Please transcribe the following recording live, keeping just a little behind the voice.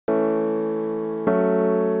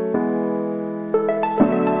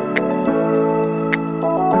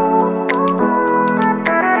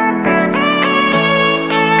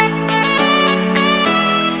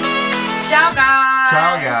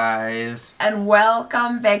and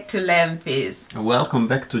welcome back to Lempies. Welcome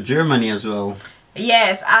back to Germany as well.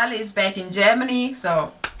 Yes, Ali is back in Germany,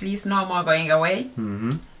 so please no more going away.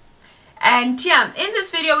 And yeah, in this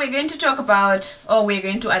video we're going to talk about, or we're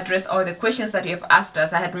going to address all the questions that you have asked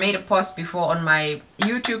us. I had made a post before on my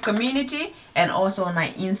YouTube community and also on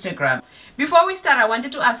my Instagram. Before we start, I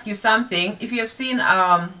wanted to ask you something. If you have seen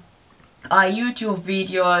our YouTube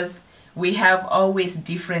videos, we have always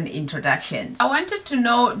different introductions. I wanted to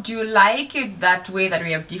know, do you like it that way, that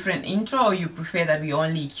we have different intro, or you prefer that we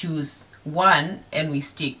only choose one and we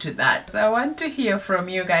stick to that? So I want to hear from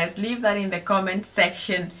you guys. Leave that in the comment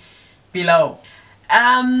section below.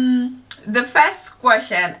 The first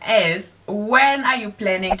question is, when are you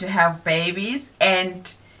planning to have babies,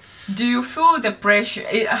 and do you feel the pressure?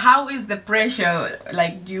 How is the pressure?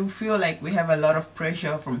 Like, do you feel like we have a lot of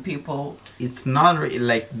pressure from people? It's not really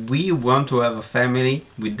like we want to have a family.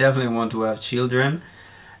 We definitely want to have children,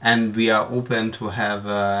 and we are open to have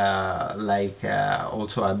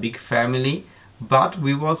also a big family. But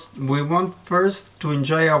we want first to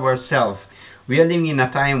enjoy ourselves. We are living in a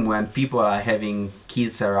time when people are having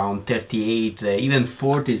kids around 38, even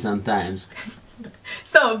 40 sometimes.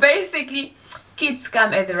 So basically, kids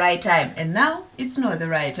come at the right time, and now it's not the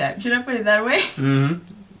right time. Should I put it that way?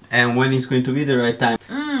 And when it's going to be the right time?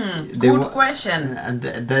 Good question. And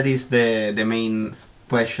that is the main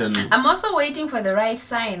question. I'm also waiting for the right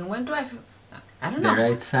sign. When do I don't know. The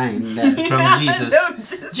right sign from Jesus.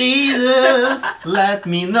 Jesus, let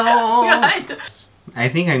me know. I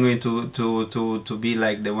think I'm going to be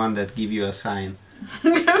like the one that give you a sign.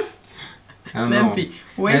 I don't Lempy, know.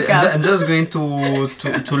 wake up. I'm just going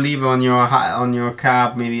to leave on your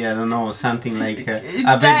cup, maybe, I don't know, something like a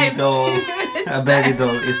baby doll. A baby doll.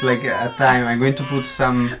 It's like a time. I'm going to put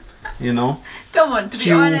some, you know. Come on, to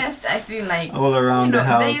be honest, I feel like all around the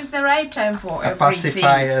house. there is the right time for a everything.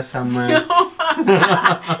 Pacifier somewhere.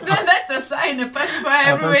 That's a sign. A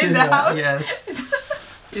pacifier everywhere in the house. Yes.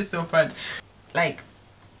 It's so fun. Like,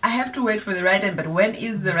 I have to wait for the right time, but when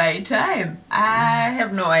is the right time? I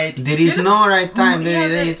have no idea. There is no right time.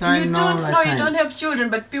 You don't have children,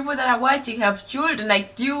 but people that are watching have children.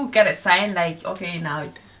 Like, do you get a sign like, okay, now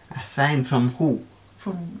it's... A sign from who?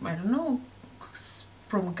 From, I don't know,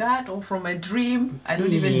 from God or from a dream. I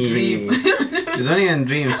don't even dream. You don't even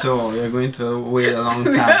dream, so you're going to wait a long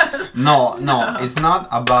time. No, it's not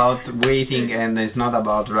about waiting, and it's not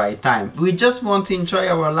about right time. We just want to enjoy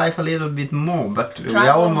our life a little bit more, but we are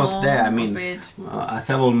almost there. I mean, I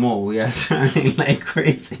travel more. We are traveling like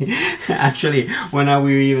crazy. Actually, when are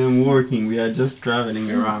we even working? We are just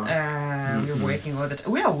traveling around. We're working all the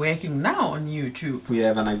time. We are working now on YouTube. We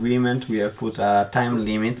have an agreement. We have put a time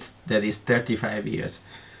limit that is 35 years.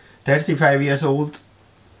 35 years old.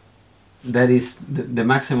 That is the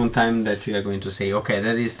maximum time that we are going to say, okay,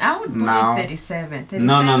 that is I would now. 37. 37.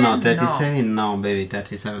 No, 37, no, baby,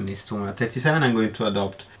 37 is too much. 37 I'm going to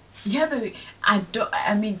adopt. Yeah, baby,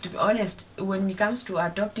 I mean, to be honest, when it comes to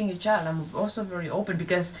adopting a child, I'm also very open,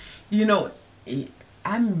 because, you know,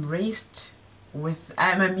 I'm raised with,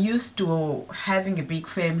 I'm used to having a big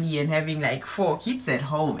family and having like 4 kids at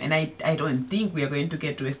home, and I don't think we are going to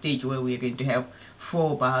get to a stage where we are going to have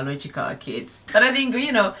 4 biological kids. But I think,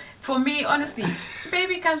 you know, for me, honestly,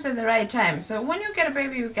 baby comes at the right time. So when you get a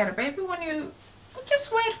baby, you get a baby. When you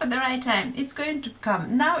just wait for the right time, it's going to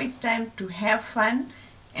come. Now it's time to have fun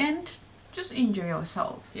and just enjoy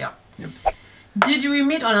yourself. Yeah. Yep. Did we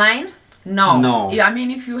meet online? No. No. Yeah, I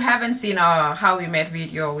mean, if you haven't seen our how we met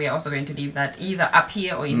video, we are also going to leave that either up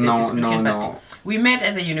here or in the description. But we met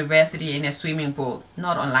at the university in a swimming pool,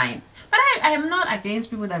 not online. But I am not against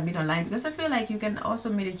people that meet online, because I feel like you can also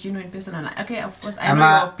meet a genuine person online. Okay, of course, I know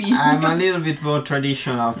your opinion. I'm a little bit more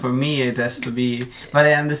traditional. For me, it has to be. But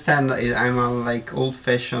I understand. I'm a like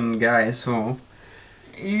old-fashioned guy, so.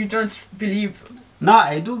 You don't believe. No,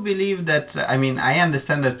 I do believe that. I mean, I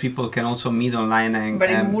understand that people can also meet online, but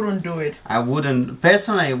you wouldn't do it. I wouldn't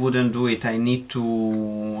personally. I wouldn't do it. I need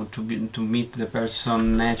to meet the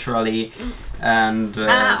person naturally, and.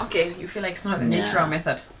 Okay. You feel like it's not the natural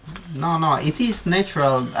method. No, it is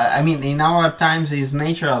natural. I mean, in our times it's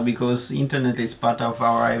natural, because internet is part of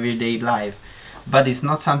our everyday life, but it's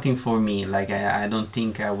not something for me. Like, I don't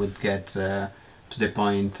think I would get to the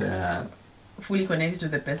point fully connected to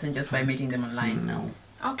the person just by meeting them online. No.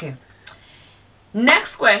 Okay.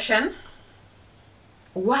 Next question.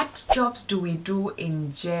 What jobs do we do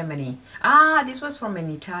in Germany? This was from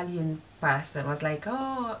an Italian person. It was like,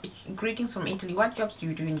 oh, greetings from Italy. What jobs do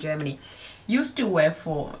you do in Germany? You still work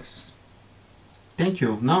for... Thank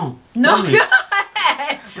you. No. No.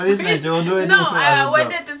 What is my job? Do I No, do for I other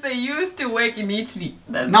wanted job? to say you used to work in Italy.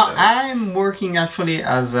 That's No, all. I'm working actually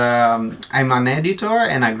as I'm an editor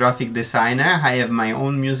and a graphic designer. I have my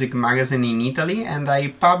own music magazine in Italy, and I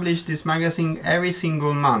publish this magazine every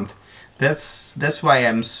single month. That's why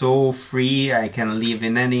I'm so free. I can live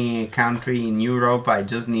in any country in Europe. I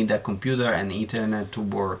just need a computer and internet to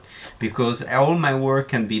work, because all my work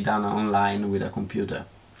can be done online with a computer.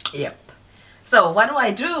 Yep. So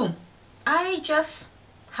what do? I just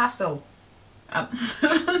hustle.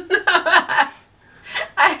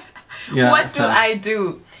 Yeah, What so- do I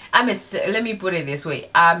do? Let me put it this way.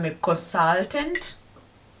 I'm a consultant,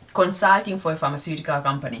 consulting for a pharmaceutical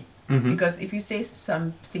company. Mhm. Because if you say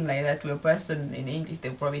something like that to a person in English,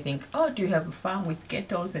 they'll probably think, oh, do you have a farm with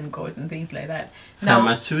kettles and goats and things like that? No,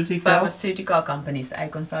 Pharmaceutical? pharmaceutical companies. I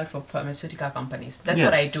consult for pharmaceutical companies. That's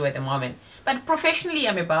what I Yes. do at the moment. But professionally,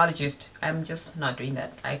 I'm a biologist. I'm just not doing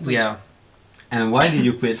that. I quit. Yeah. And why did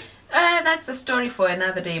you quit? That's a story for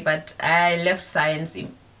another day, but I left science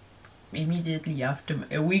immediately after,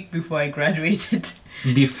 a week before I graduated.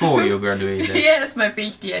 Before you graduated? Yes, my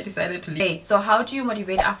PhD, I decided to leave. Okay, so how do you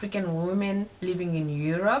motivate African women living in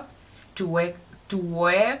Europe to work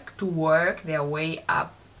their way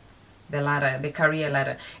up the ladder, the career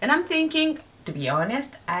ladder? And I'm thinking, to be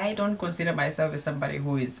honest, I don't consider myself as somebody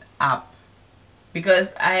who is up,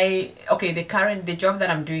 because the job that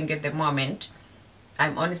I'm doing at the moment,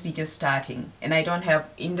 I'm honestly just starting, and I don't have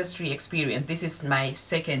industry experience. This is my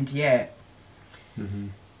second year. Mm-hmm.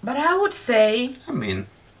 But I would say, I mean,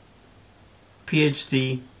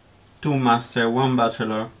 PhD, 2 master, 1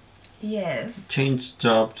 bachelor, yes. changed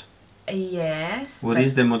job. Yes. What but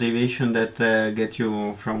is the motivation that get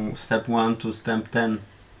you from step 1 to step 10?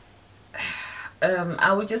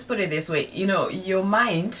 I would just put it this way. You know, your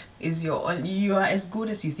mind is your own. You are as good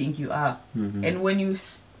as you think you are. Mhm. And when you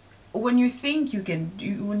think you can,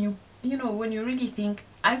 when you really think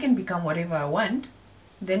I can become whatever I want,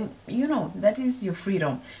 then that is your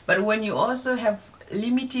freedom. But when you also have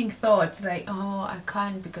limiting thoughts like, oh, I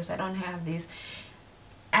can't because I don't have this.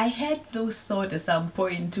 I had those thoughts at some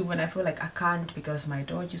point too, when I feel like I can't because my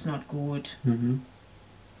Dutch is not good. Mhm.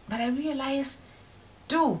 But I realized,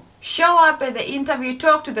 show up at the interview,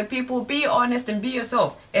 talk to the people, be honest and be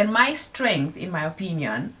yourself. And my strength, in my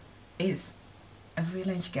opinion, is a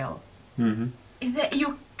village girl. Mhm. Is that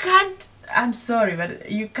you can't, I'm sorry, but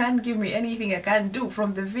you can't give me anything I can't do.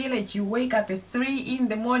 From the village, you wake up at 3 in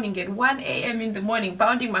the morning, at 1 a.m. in the morning,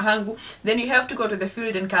 pounding mahangu. Then you have to go to the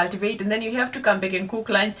field and cultivate, and then you have to come back and cook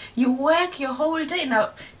lunch. You work your whole day. Now,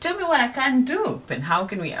 tell me what I can't do. Then how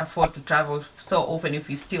can we afford to travel so often if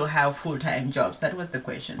we still have full-time jobs? That was the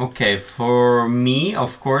question. Okay, for me,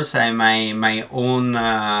 of course, I'm my own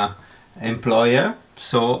employer,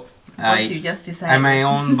 so Because you just decided. I'm my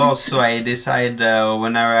own boss, so I decide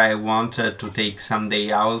whenever I want to take some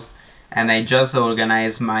day out, and I just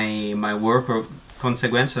organize my work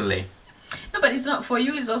consequently. No, but it's not for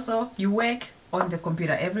you. It's also you work on the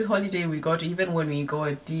computer. Every holiday we go to, even when we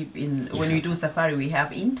go deep in, when we do safari, we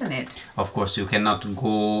have internet. Of course, you cannot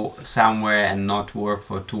go somewhere and not work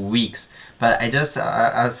for 2 weeks. But I just,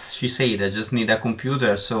 as she said, I just need a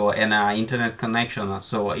computer, and an internet connection.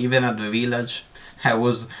 So even at the village, I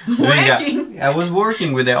was Working. I was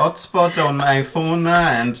working with the hotspot on my phone,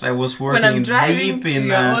 and I was When I'm working driving, deep in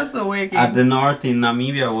you are also working. at the north in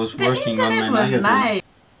Namibia. I was The working on my internet was magazine. nice.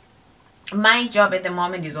 My job at the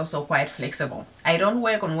moment is also quite flexible. I don't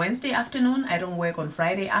work on Wednesday afternoon. I don't work on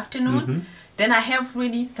Friday afternoon. Mhm. Then I have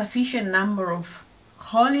really sufficient number of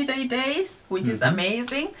holiday days, which is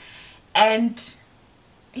amazing. And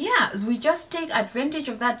yeah, so we just take advantage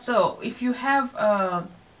of that. So if you have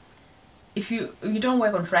if you don't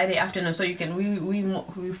work on Friday afternoon, so you can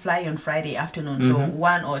we fly on Friday afternoon. So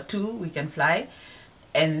 1 or 2 we can fly,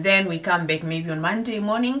 and then we come back maybe on Monday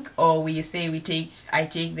morning, or we say I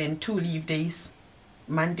take then 2 leave days,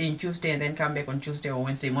 Monday and Tuesday, and then come back on Tuesday or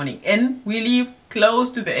Wednesday morning, and we live close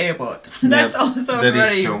to the airport. That's also that is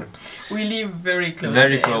very true. We live very close.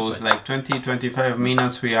 Very to the close, airport. like 20-25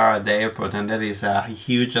 minutes we are at the airport, and that is a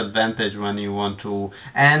huge advantage when you want to.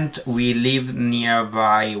 And we live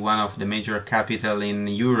nearby one of the major capital in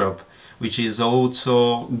Europe, which is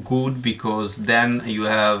also good because then you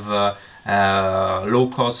have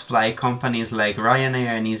low-cost flight companies like Ryanair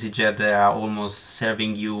and EasyJet that are almost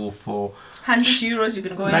serving you for €100 you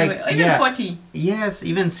can go like, anywhere, even yeah. 40. Yes,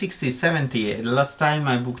 even 60, 70. The last time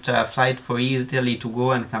I booked a flight for Italy to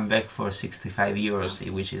go and come back for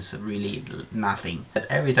 €65, which is really nothing. But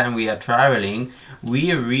every time we are traveling,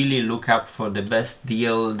 we really look up for the best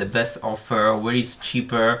deal, the best offer, where it's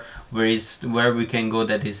cheaper, where we can go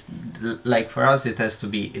that is like for us it has to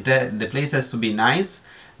be the place has to be nice,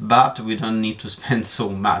 but we don't need to spend so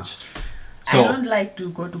much. So, I don't like to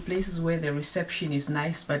go to places where the reception is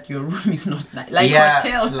nice but your room is not nice, like yeah,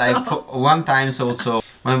 hotels. like So. one time also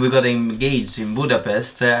when we got engaged in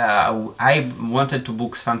Budapest, I wanted to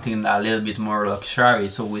book something a little bit more luxury,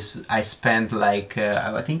 so I spent like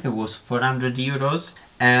I think it was 400 euros,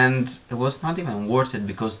 and it was not even worth it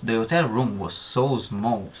because the hotel room was so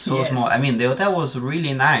small, Yes. small. I mean, the hotel was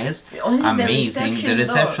really nice, Only amazing. The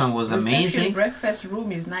reception though, was reception amazing. breakfast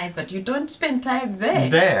room is nice, but you don't spend time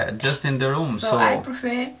there. There, just in the room. So I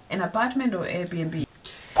prefer an apartment or Airbnb.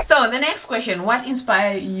 So the next question: what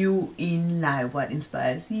inspires you in life? What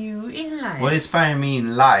inspires you in life? What inspires me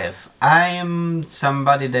in life? I am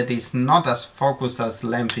somebody that is not as focused as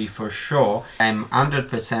Lempi for sure. I'm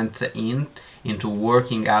 100% into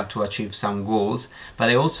working hard to achieve some goals, but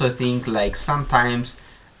I also think like sometimes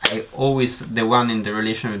I always the one in the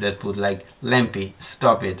relationship that put like, Lempi,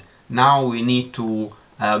 stop it. Now we need to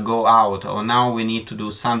go out, or now we need to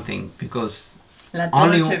do something, because La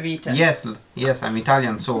Dolce Vita. Yes, I'm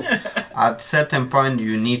Italian, so at certain point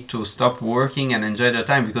you need to stop working and enjoy the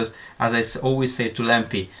time, because as I always say to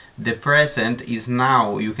Lempi, the present is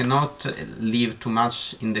now. You cannot live too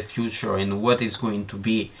much in the future in what is going to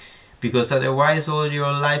be, because otherwise all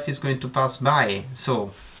your life is going to pass by.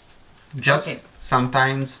 So just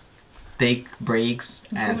sometimes take breaks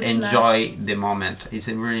and enjoy the moment. It's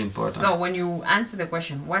really important. So when you answer the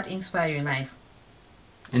question, what inspires you in life?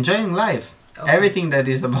 Enjoying life. Everything that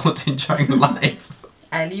is about enjoying life.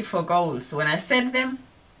 I live for goals. When I set them,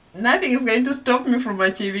 nothing is going to stop me from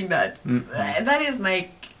achieving that. That is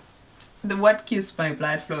like what keeps my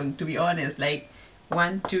blood flowing, to be honest. Like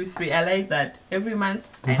 1, 2, 3. I like that. Every month.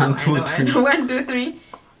 I know. 1, 2, 3.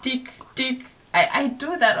 Tick, tick. I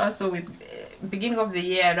do that also with beginning of the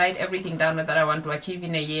year. I write everything down that I want to achieve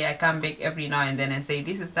in a year. I come back every now and then and say,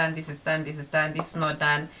 this is done, this is done, this is done, this is not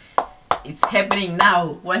done. It's happening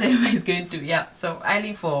now, whatever is going to. Yeah, so I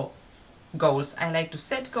live for goals. I like to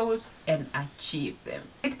set goals and achieve them.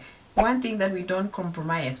 One thing that we don't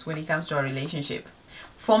compromise when it comes to our relationship,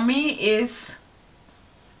 for me, is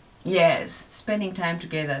spending time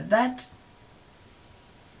together. That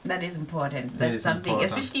is important. That's something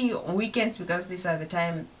important. Especially on weekends, because these are the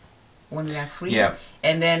time when we are free.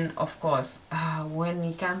 And then of course when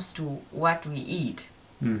it comes to what we eat,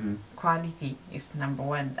 quality is number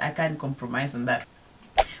one. I can't compromise on that.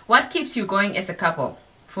 What keeps you going as a couple?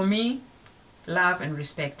 For me, love and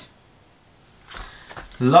respect.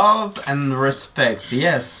 Love and respect,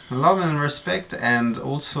 yes. Love and respect, and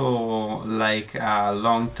also like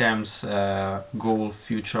long-term goal,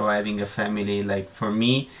 future, having a family. Like for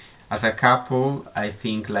me, as a couple, I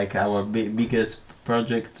think like our biggest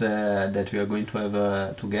project that we are going to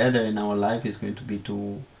have together in our life is going to be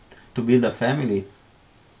to build a family.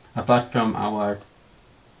 Apart from our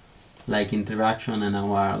like interaction and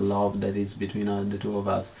our love that is between the two of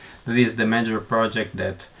us, that is the major project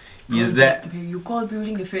that is that you call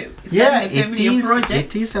building a family.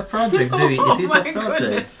 It is a project, baby. It is a project.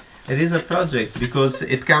 Goodness. It is a project because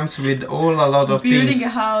it comes with a lot of building things. A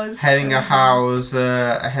house, having a house,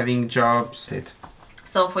 having jobs.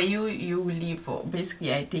 So for you, you will live for,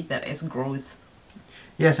 basically I take that as growth.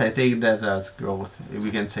 Yes, I take that as growth.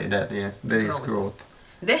 We can say that. Yeah, there is growth.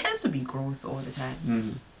 There has to be growth all the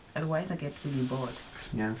time. Otherwise I get really bored.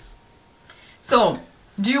 Yes. So,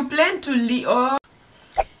 do you plan to leave, or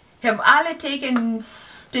have Ale taken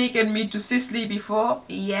me to Sicily before?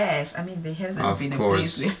 Yes. I mean, there hasn't been a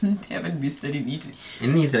place we haven't visited in Italy.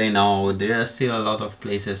 In Italy now, there are still a lot of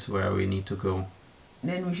places where we need to go.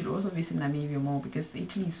 Then we should also visit Namibia more, because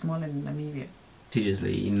Italy is smaller than Namibia.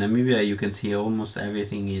 Seriously, in Namibia you can see almost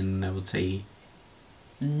everything in, I would say,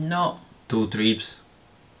 2 trips.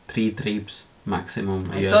 3 trips maximum.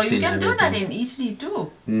 So you can do that in Italy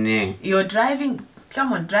too. Nah. You're driving.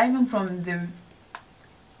 Come on, driving from the.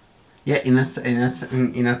 Yeah, in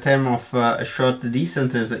a term of short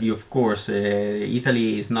distances, of course,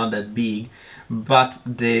 Italy is not that big, but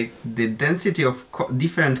the density of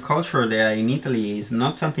different culture there in Italy is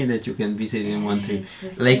not something that you can visit in one trip.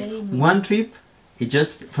 Like one trip, it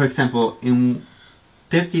just, for example, in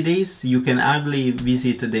 30 days you can hardly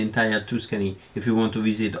visit the entire Tuscany if you want to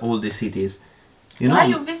visit all the cities. You know? Why are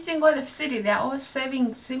you visiting all the cities? They are all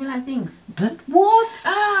serving similar things. That what?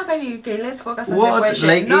 Ah, baby, okay, let's focus on what? the question.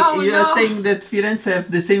 Like you are no. saying that Firenze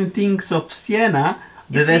have the same things of Siena,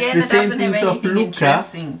 that has the same things of Lucca.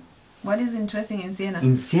 What is interesting in Siena?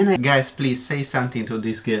 In Siena, guys, please say something to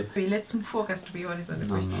this girl. Let's focus, to be honest, on the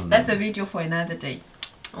question. That's a video for another day.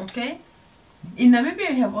 Okay? In Namibia,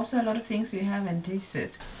 you have also a lot of things you haven't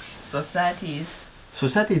tasted. Societies.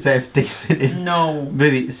 Societies, I've tasted it. No.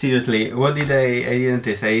 Baby, seriously, what did I didn't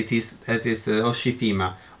taste? It is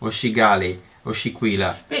Oshifima, Oshigali,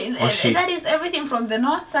 Oshiquila. That is everything from the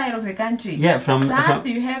north side of the country. Yeah, from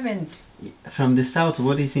you haven't. From the south,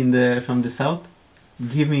 what is from the south?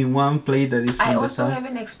 Give me one plate that is from the south. I also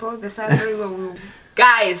haven't explored the south very well.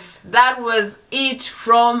 Guys, that was it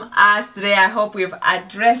from us today. I hope we've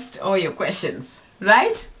addressed all your questions,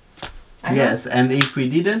 right? Yes, and if we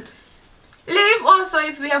didn't, leave also,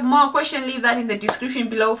 if we have more questions, leave that in the description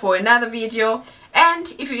below for another video.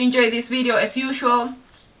 And if you enjoyed this video, as usual,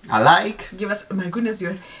 a like. Give us, oh my goodness,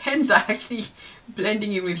 your hands are actually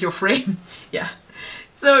blending in with your frame. Yeah.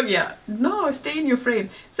 So yeah, no, stay in your frame.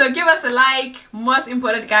 So give us a like, most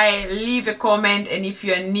important guy, leave a comment, and if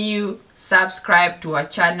you're new, subscribe to our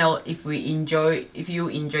channel if you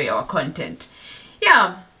enjoy our content.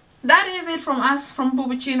 Yeah, that is it from us, from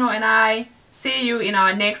Pupuccino and I. See you in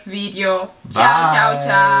our next video. Bye. Ciao,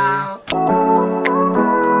 ciao, ciao.